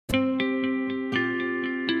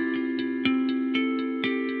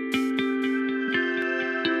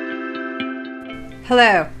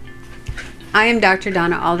Hello, I am Dr.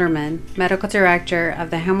 Donna Alderman, Medical Director of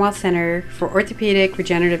the Hemwall Center for Orthopedic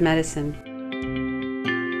Regenerative Medicine.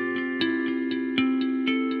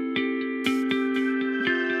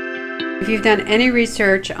 If you've done any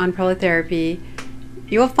research on prolotherapy,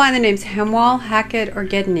 you will find the names Hemwall, Hackett, or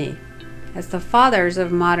Gedney as the fathers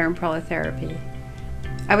of modern prolotherapy.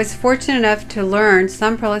 I was fortunate enough to learn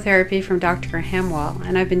some prolotherapy from Dr. Hemwall,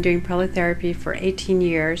 and I've been doing prolotherapy for 18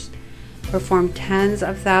 years, performed tens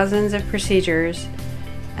of thousands of procedures,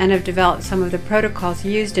 and have developed some of the protocols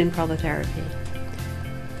used in prolotherapy.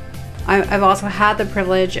 I've also had the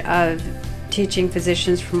privilege of teaching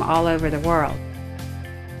physicians from all over the world.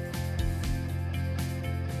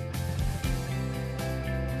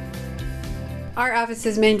 Our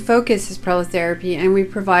office's main focus is prolotherapy, and we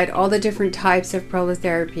provide all the different types of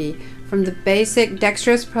prolotherapy, from the basic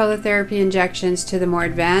dextrose prolotherapy injections to the more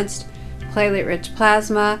advanced platelet-rich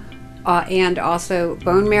plasma, and also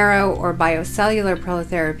bone marrow or biocellular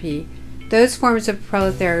prolotherapy. Those forms of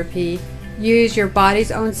prolotherapy use your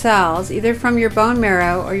body's own cells, either from your bone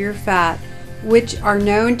marrow or your fat, which are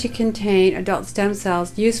known to contain adult stem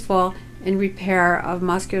cells useful in repair of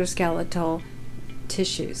musculoskeletal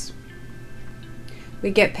tissues. We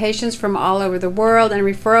get patients from all over the world and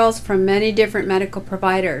referrals from many different medical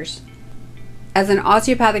providers. As an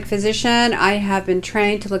osteopathic physician, I have been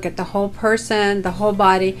trained to look at the whole person, the whole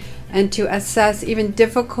body, and to assess even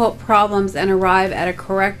difficult problems and arrive at a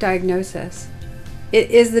correct diagnosis. It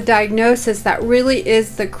is the diagnosis that really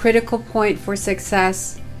is the critical point for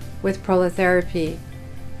success with prolotherapy.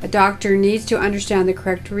 A doctor needs to understand the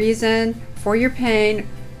correct reason for your pain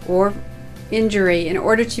or injury in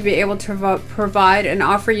order to be able to provide and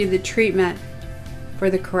offer you the treatment for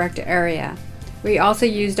the correct area. We also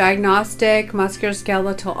use diagnostic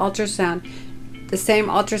musculoskeletal ultrasound, the same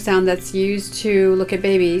ultrasound that's used to look at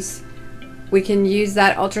babies. We can use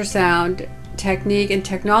that ultrasound technique and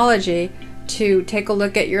technology to take a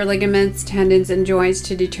look at your ligaments, tendons, and joints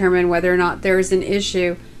to determine whether or not there is an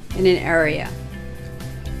issue in an area.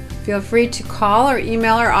 Feel free to call or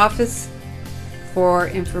email our office for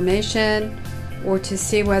information or to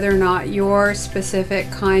see whether or not your specific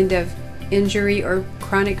kind of injury or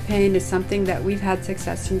chronic pain is something that we've had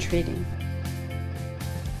success in treating.